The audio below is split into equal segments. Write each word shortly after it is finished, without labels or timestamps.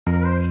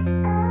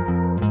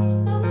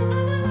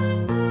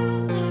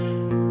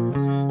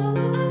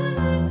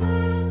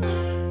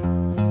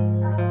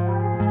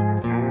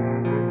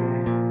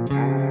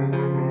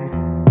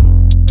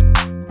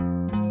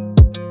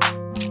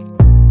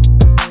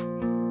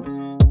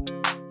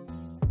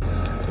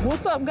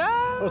What's up,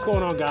 guys? What's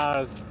going on,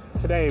 guys?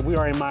 Today we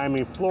are in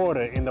Miami,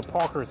 Florida, and the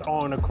Parkers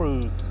are on a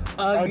cruise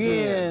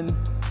again.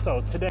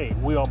 So today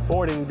we are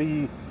boarding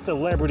the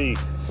Celebrity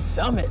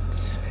Summit,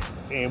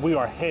 and we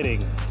are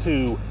heading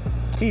to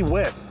Key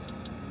West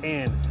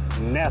and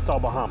Nassau,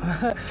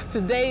 Bahamas.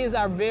 Today is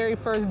our very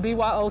first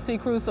BYOC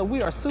cruise, so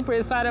we are super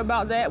excited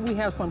about that. We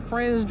have some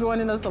friends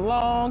joining us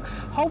along.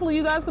 Hopefully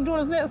you guys can join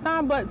us next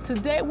time, but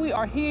today we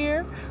are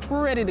here.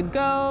 We're ready to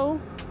go.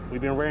 We've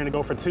been ready to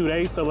go for 2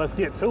 days, so let's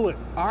get to it.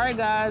 All right,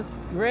 guys,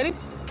 you ready?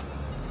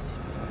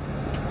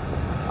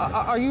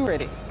 Are you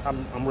ready?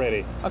 I'm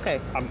ready. Okay.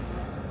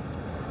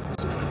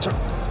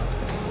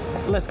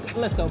 Let's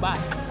go. Bye.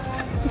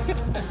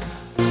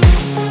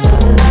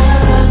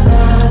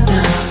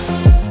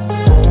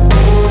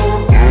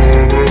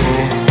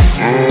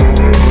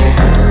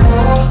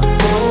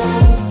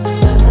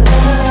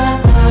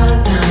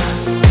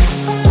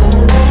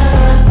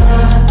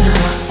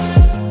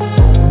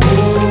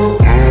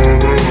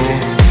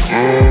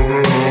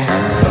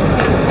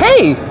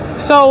 Hey,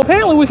 so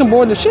apparently we can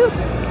board the ship.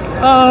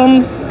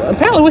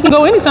 Apparently we can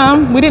go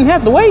anytime. We didn't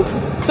have to wait.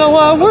 So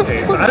we're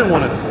okay. So I didn't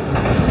want to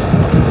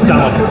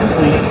sound like a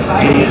complete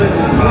idiot,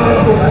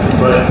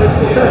 but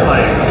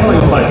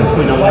it's like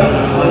between 11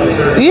 and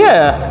 11:30.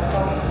 Yeah,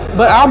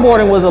 but our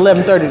boarding was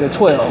 11:30 to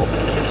 12.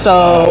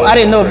 So I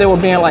didn't know if they were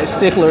being like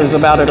sticklers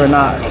about it or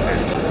not.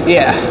 Okay.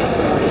 Yeah,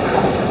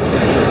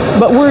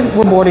 but we're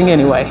boarding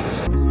anyway.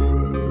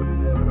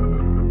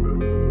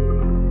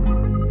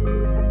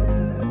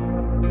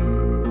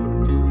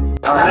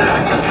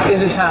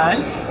 Is it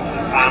time?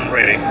 I'm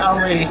ready. I'm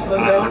ready.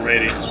 Let's go. I'm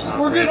ready.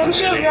 We're getting on the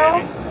ship,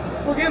 y'all.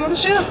 We're getting on the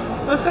ship.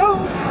 Let's go.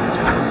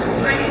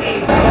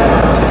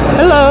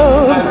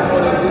 Hello.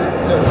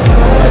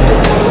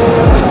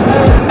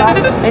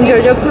 Enjoy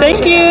your cruise.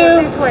 Thank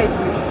you. Please wait.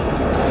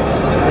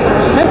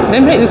 They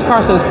make this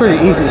process pretty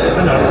easy.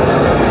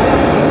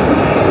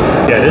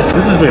 Yeah,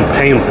 this has been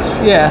painless.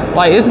 Yeah,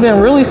 like it's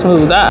been really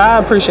smooth. I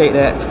appreciate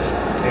that.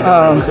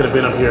 We could have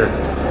been up here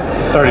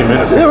 30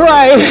 minutes ago.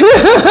 Right.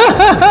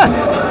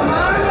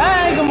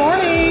 Hey, good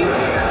morning.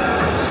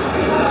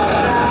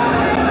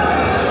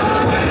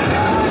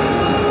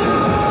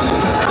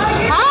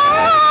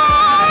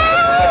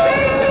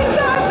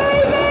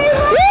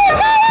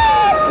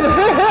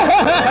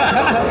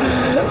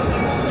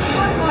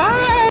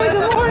 Hi,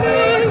 good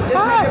morning.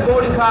 This is your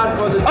boarding card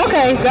for the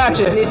Okay,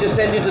 gotcha. We need to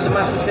send you to the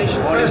master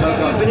station first. You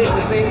finish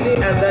the safety,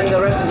 and then the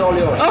rest is all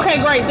yours. Okay,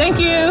 great. Thank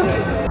you.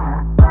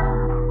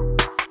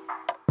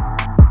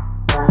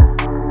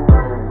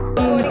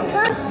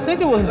 I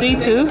think it was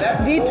D2.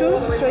 D2,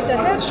 straight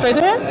ahead. Straight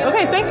ahead?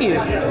 Okay, thank you.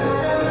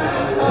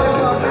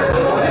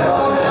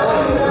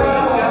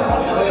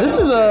 This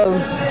is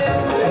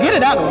get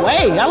it out of the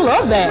way. I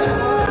love that.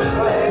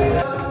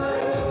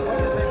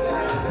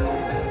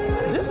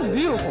 This is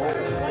beautiful.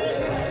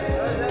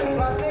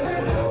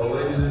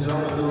 Ladies and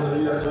gentlemen,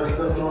 we are just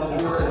on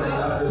board, and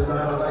at this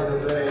time I'd like to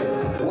say,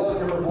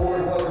 welcome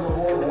aboard, welcome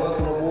aboard,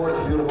 welcome aboard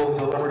to beautiful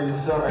Celebrity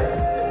Summit.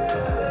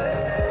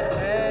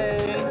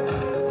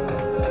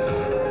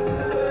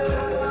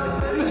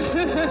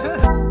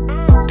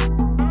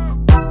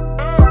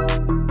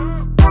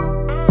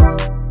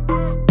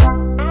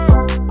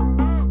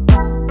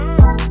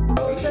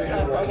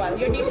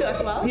 Your D2 as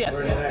well? Yes.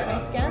 Can I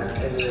scan?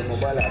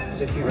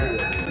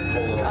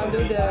 I'll do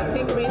the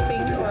quick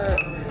briefing for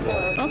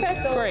Okay,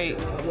 so, great.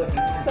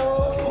 So,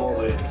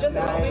 just a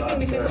briefing,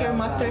 this is your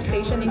muster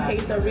station in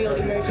case of real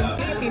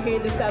emergency. If you hear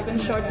the 7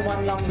 short,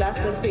 1 long blast,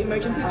 that's the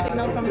emergency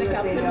signal from the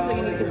captain, so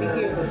you need to be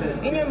here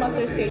in your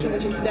muster station,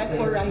 which is deck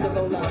 4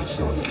 rendezvous launch.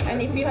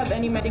 And if you have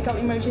any medical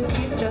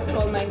emergencies, just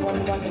call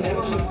 911 and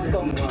everything's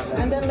go.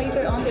 And then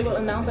later on, they will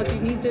announce that you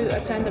need to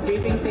attend the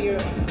briefing to your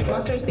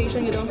muster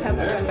station. You don't have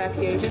to come back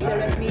here. Just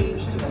directly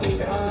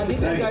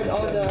disregard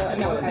all the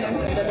announcements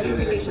and the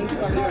notifications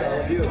from the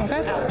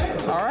Okay.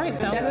 All right,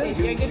 sounds good.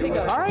 You're good to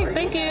go. All right,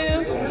 thank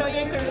you. Enjoy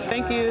your cruise.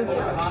 Thank you.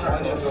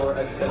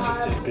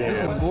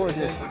 This is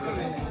gorgeous.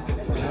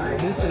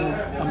 This is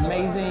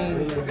amazing,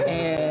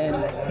 and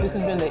this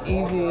has been the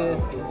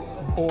easiest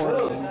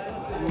boarding.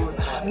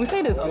 We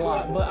say this a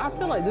lot, but I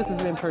feel like this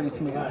has been pretty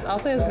smooth. I'll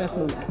say it's been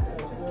smooth.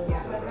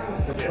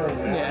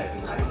 Yeah.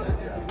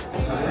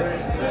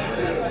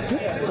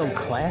 This is so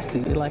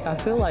classy. Like, I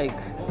feel like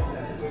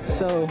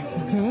so.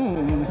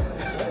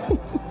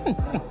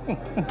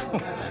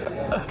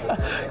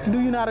 Do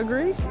you not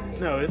agree?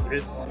 No,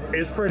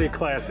 it's pretty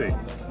classy.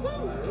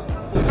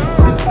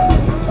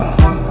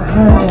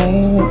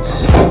 Right.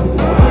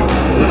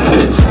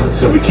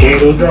 So we can't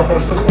go drop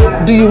our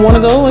stuff? Do you want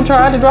to go and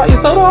try to drop your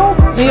soda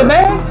off in your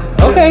bag?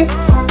 Okay.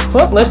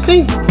 Well, let's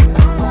see.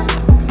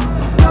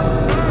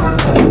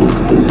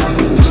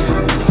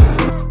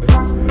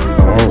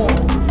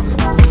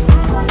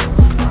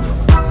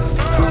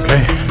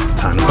 Okay,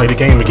 time to play the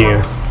game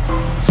again.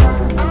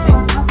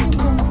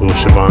 Will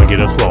Siobhan get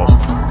us lost?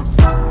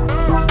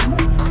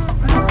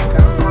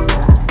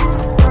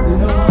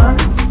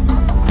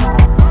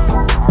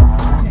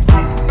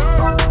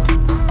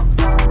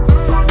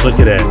 Look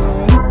at that.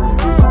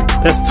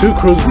 That's 2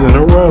 cruises in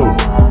a row.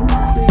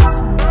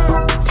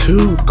 2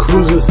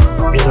 cruises in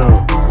a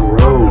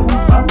row.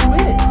 I'm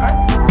with it.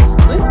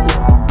 Listen.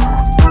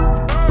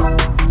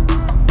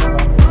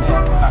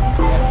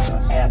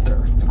 After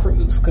the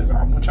cruise, because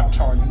I want y'all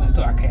charging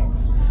until I can't.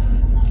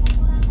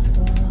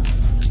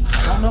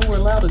 I don't know if we're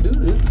allowed to do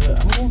this, but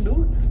I'm gonna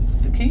do it.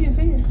 The key is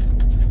here.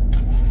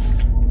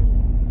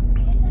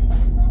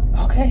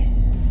 Okay.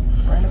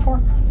 Brandon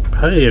Parker.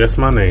 Hey, that's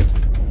my name.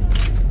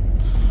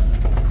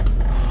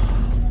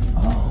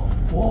 Oh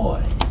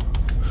boy.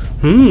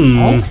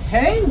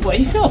 Okay,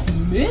 wait a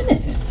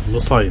minute.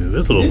 Looks like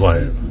this looks like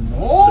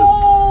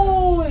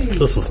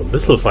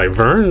this looks like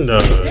Vern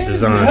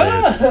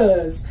designed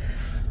this.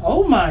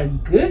 Oh my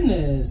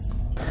goodness.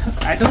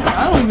 I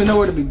don't even know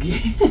where to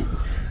begin.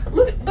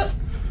 Look.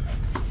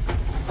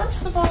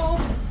 First of all,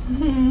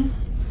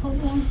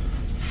 hold on.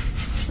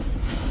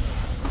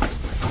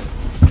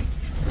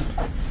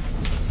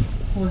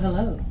 Well,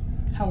 hello.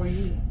 How are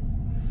you?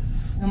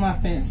 Am I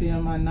fancy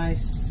on my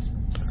nice,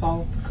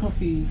 soft,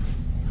 comfy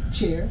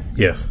chair?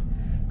 Yes.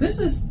 This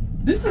is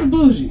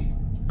bougie.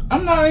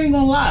 I'm not even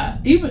gonna lie.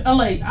 Even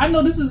like, I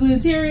know this is an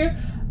interior.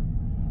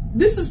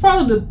 This is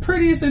probably the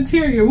prettiest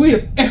interior we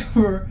have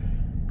ever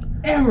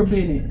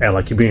been in. Yeah,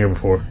 like you've been here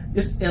before.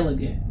 It's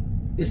elegant.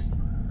 It's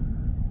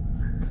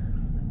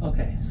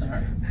okay.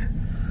 Sorry.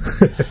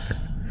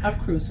 I've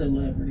cruised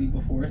Celebrity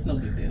before. It's no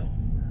big deal.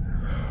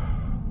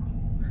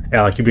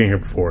 Yeah, like you've been here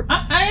before.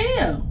 I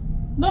am.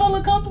 Don't I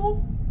look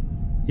comfortable?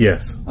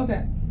 Yes.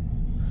 Okay.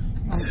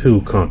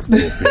 Too comfortable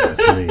if you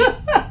ask me.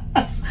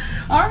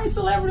 All right,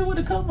 Celebrity would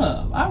have come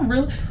up.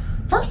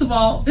 First of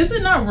all, is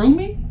it not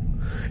roomy?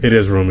 It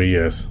is roomy,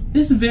 yes.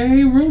 It's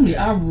very roomy.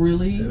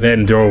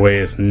 That doorway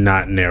is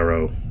not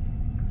narrow.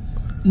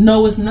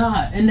 No, it's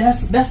not. And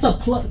that's a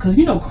plus, because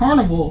you know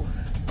Carnival,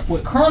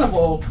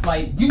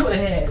 like you would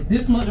have had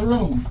this much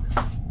room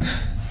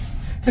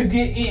to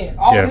get in.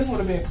 All this would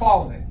have been a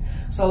closet.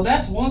 So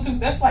that's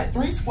that's like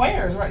 3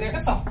 squares right there.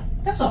 That's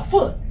a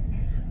foot.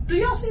 Do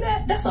y'all see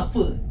that? That's a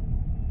foot.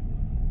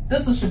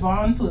 That's a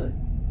Siobhan foot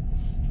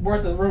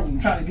worth of room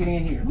trying to get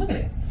in here. Look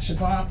at that.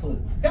 Siobhan foot.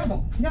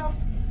 Y'all.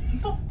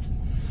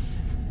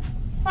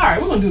 All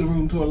right, we're gonna do the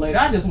room tour later.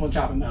 I just want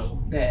y'all to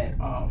know that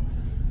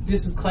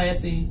this is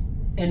classy,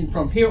 and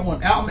from here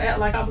on out, I'm acting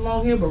like I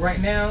belong here. But right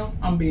now,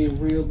 I'm being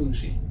real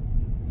bougie.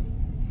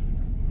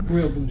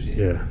 Real bougie.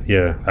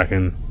 Yeah. I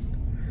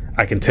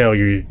can tell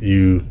you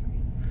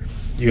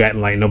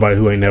acting like nobody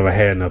who ain't never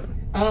had nothing.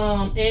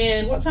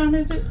 And what time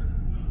is it?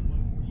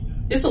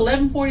 It's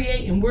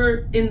 11:48, and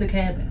we're in the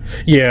cabin.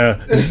 Yeah.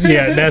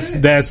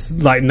 That's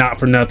like not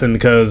for nothing,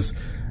 because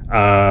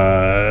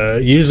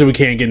usually we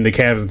can't get in the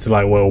cabins until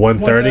like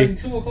 1:30,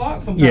 2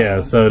 o'clock. Sometimes. Yeah.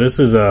 So this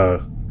is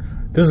a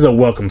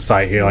welcome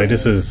sight here. Like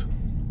this is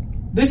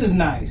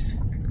nice.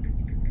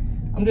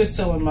 I'm just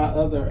telling my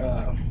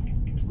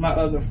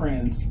other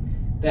friends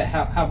that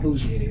how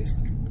bougie it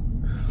is.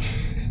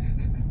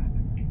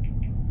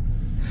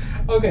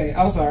 Okay,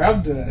 I'm sorry.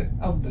 I'm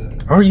done.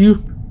 Are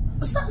you?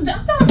 Stop! I feel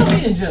like I'm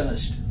being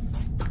judged.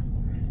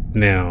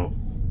 Now,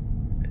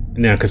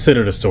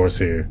 consider the source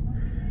here.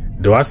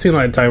 Do I seem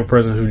like the type of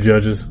person who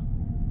judges?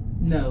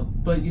 No,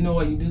 but you know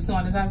what you do seem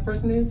like the type of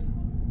person is?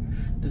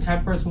 The type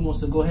of person who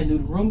wants to go ahead and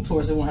do the room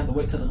tour, so they won't have to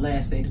wait till the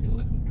last day to do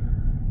it.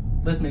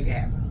 Let's make it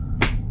happen.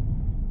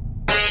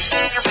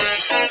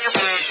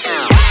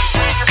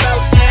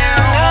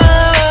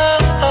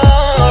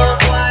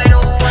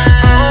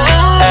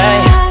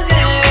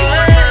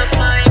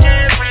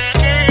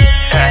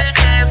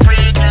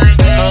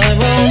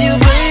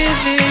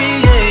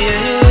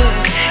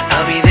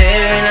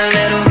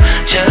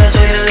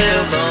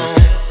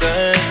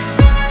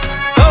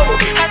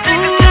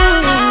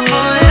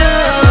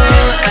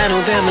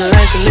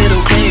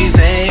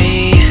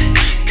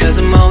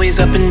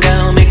 Up and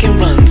down making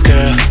runs,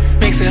 girl.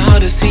 Makes it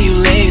hard to see you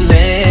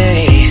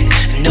lately.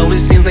 I know it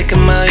seems like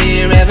I'm out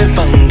here having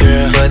fun,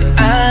 girl, but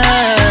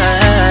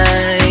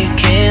I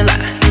can't lie.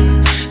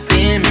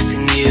 Been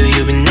missing you,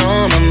 you've been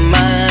on my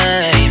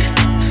mind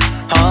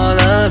all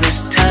of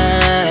this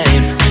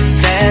time.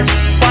 That's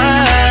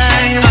why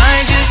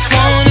I just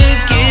wanna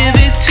give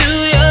it to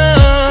you.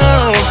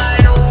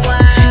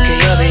 'Cause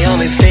you're the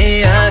only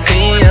thing I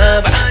think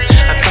about.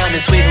 I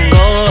promise we gon'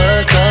 go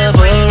a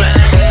couple rounds.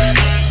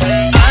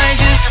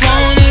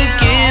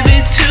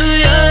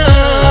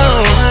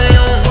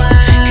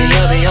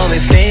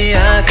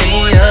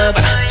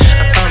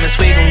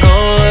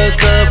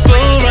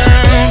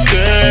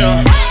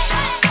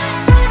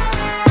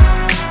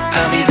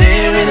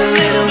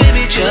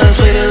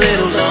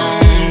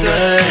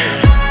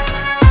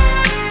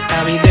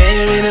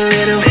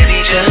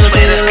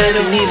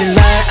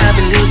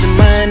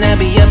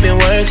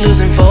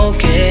 Losing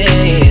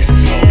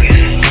focus,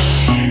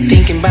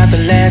 thinking about the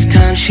last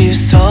time she was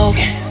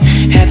soaking.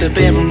 Had the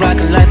bedroom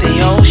rocking like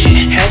the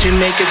ocean. Had your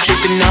makeup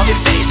dripping off your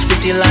face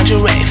with your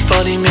lingerie.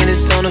 40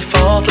 minutes on the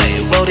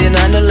foreplay, wrote it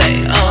on the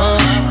lay.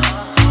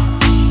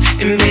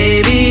 And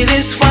baby,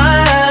 that's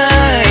why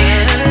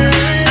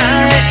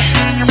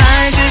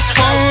I just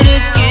wanna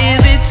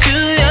give it to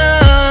you.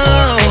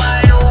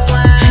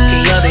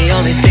 'Cause you're the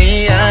only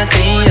thing I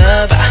think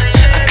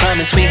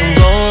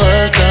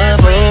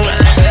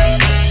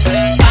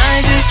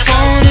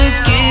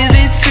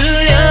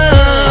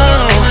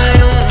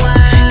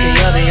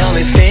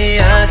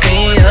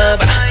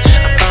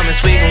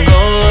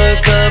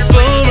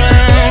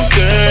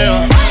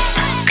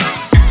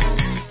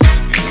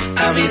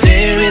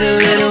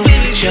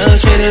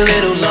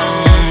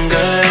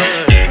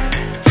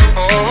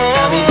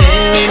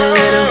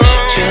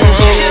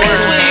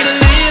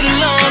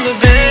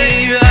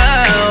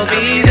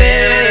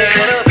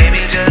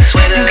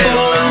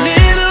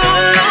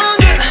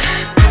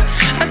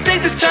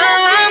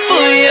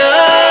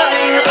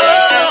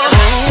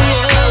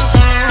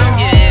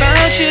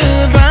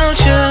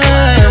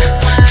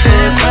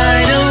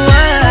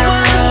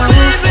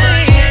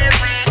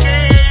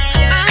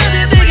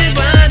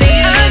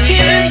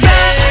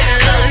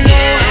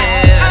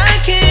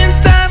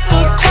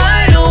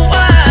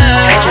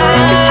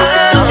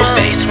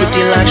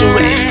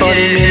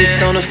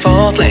Focus on the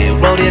foreplay,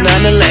 rolling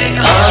on the leg.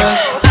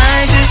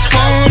 I just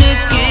wanna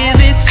give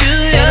it to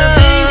you.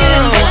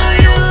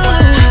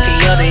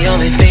 You're the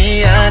only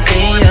thing I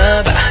think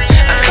about.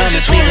 I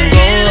promise we can go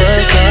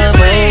a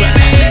couple rounds.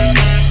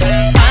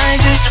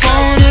 I just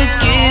wanna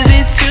give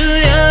it to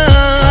you.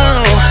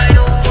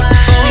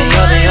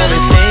 You're the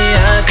only thing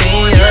I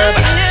think about.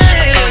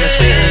 I promise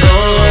we can go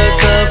a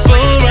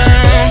couple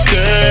rounds,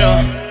 girl.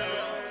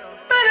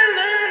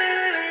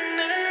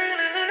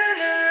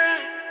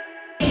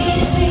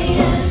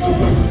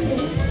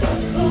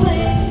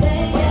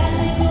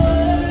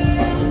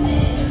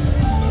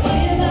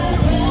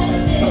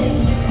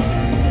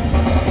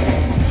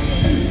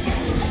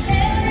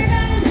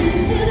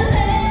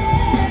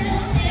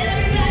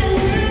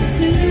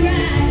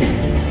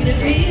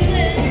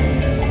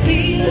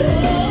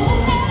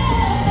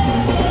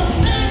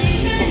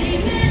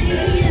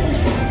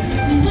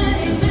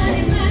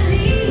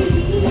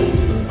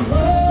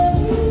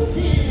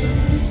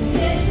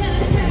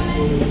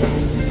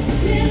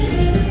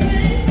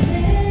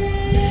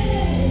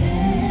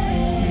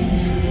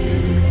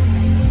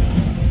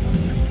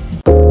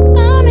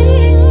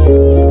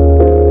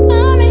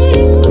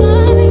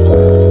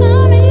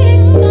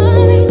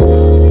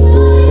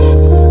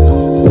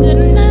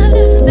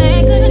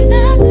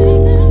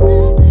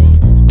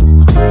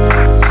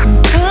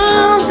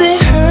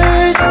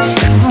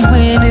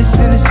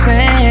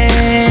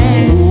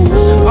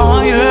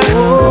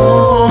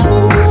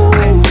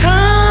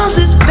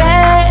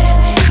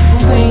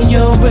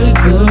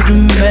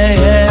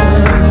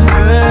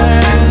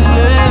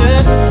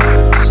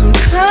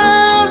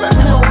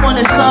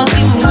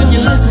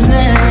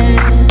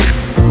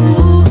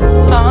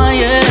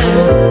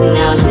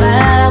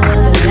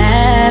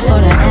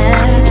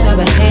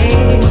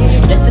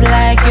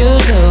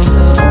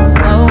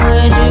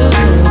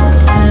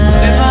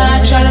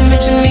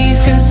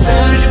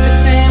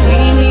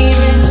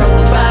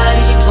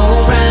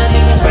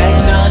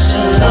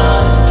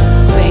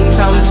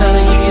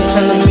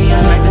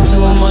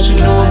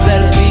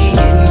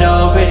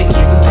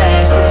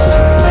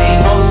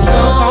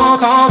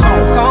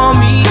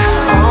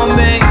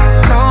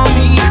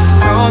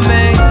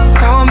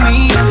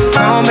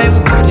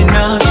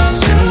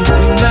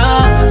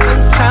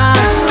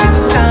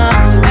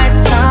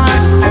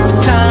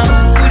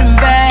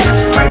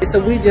 So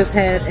we just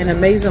had an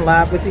amazing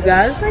live with you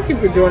guys. Thank you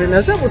for joining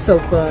us. That was so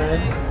fun.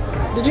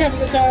 Did you have a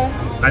good time?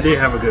 I did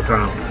have a good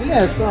time.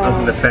 Yes. Other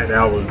than the fact that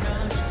I was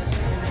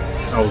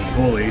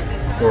bullied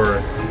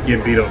for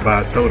getting beat up by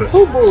a soda.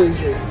 Who bullied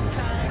you?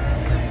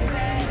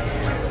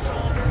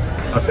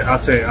 I'll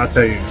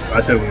tell you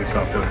when we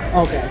stop filming.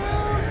 Okay.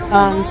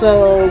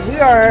 So we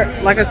are,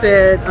 like I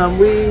said,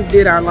 we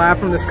did our live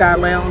from the Sky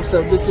Lounge.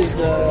 So this is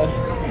the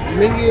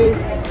menu.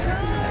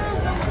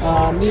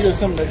 These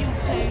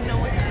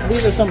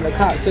are some of the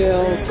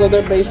cocktails. So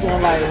they're based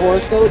on like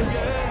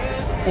horoscopes,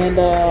 and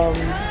the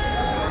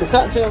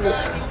cocktail was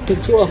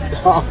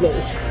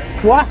 $12.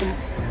 Why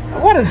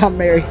did I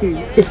marry you?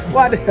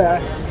 Why did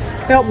I?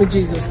 Help me,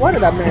 Jesus. Why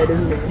did I marry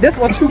this man? That's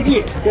what you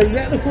get. That's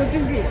exactly what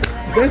you get.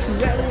 That's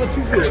exactly what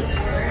you get.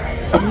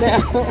 Now,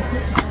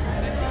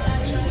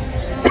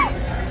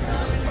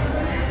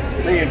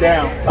 lay it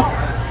down.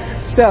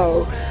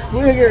 So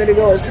we're getting ready to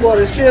go explore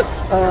the ship,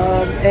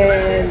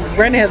 and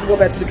Brandon has to go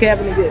back to the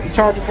cabin and get the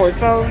charger for his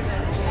phone.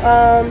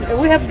 And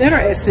we have dinner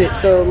at 6,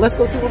 so let's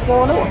go see what's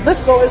going on.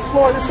 Let's go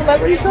explore the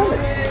Celebrity Summit.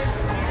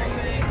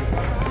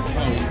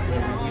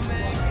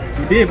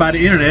 We did by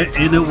the internet,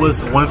 and it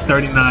was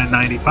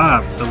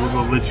 $139.95. So we're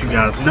gonna let you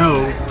guys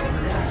know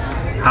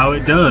how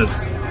it does.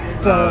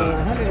 So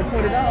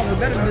 $140,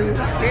 better do this.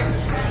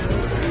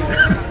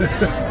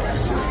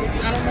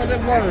 I don't know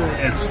that word.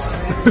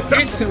 It's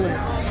Excellent.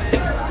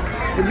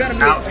 It better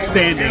be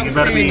outstanding. It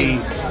better be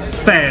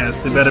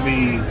fast. It better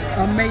be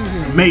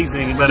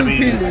amazing. It better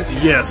Stupendous. be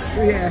yes.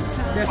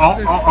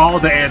 All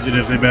the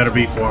adjectives. It better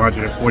be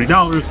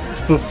 $440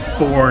 for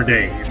 4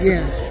 days.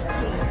 Yes.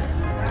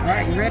 All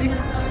right, you ready?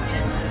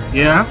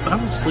 Yeah,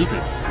 I'm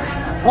sleeping.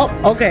 Oh,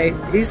 okay.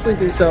 He's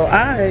sleeping. So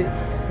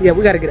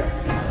we got to get up.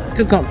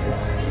 Too comfortable.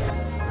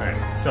 All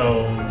right.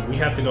 So we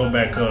have to go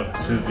back up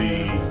to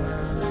the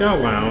Sky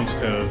Lounge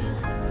because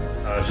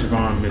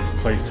Siobhan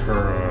misplaced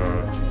her.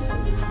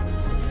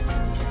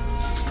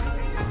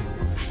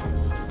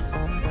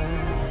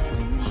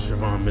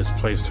 Siobhan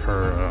misplaced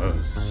her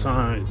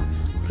sign.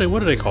 What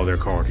do they call their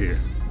card here?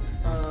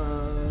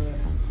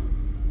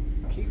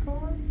 Key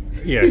card?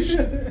 Yeah.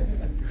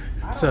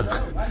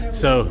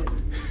 So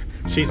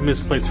she's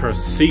misplaced her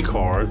C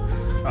card.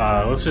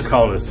 Let's just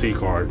call it a C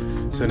card.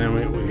 So then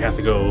we have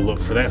to go look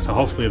for that. So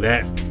hopefully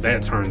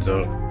that turns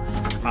up.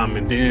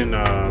 And then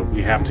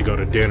we have to go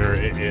to dinner.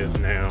 It is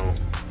now,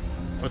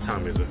 what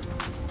time is it?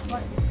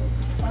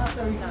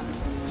 5:39.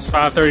 It's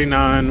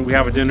 5:39. We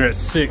have a dinner at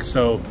 6.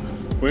 So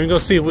we're gonna go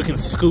see if we can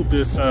scoop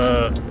this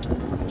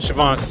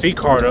Siobhan C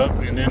card up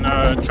and then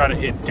try to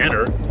hit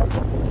dinner. And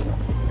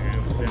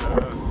then,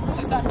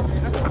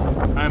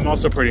 I'm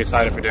also pretty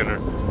excited for dinner.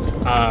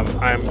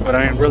 But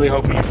I am really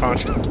hoping you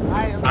found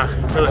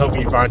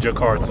your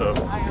card. So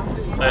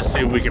Let's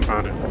see if we can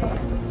find it.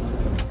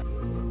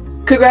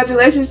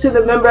 Congratulations to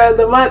the member of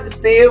the month,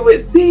 See It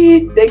with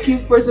Sid. Thank you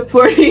for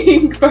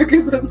supporting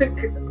Parkers on the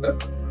Go.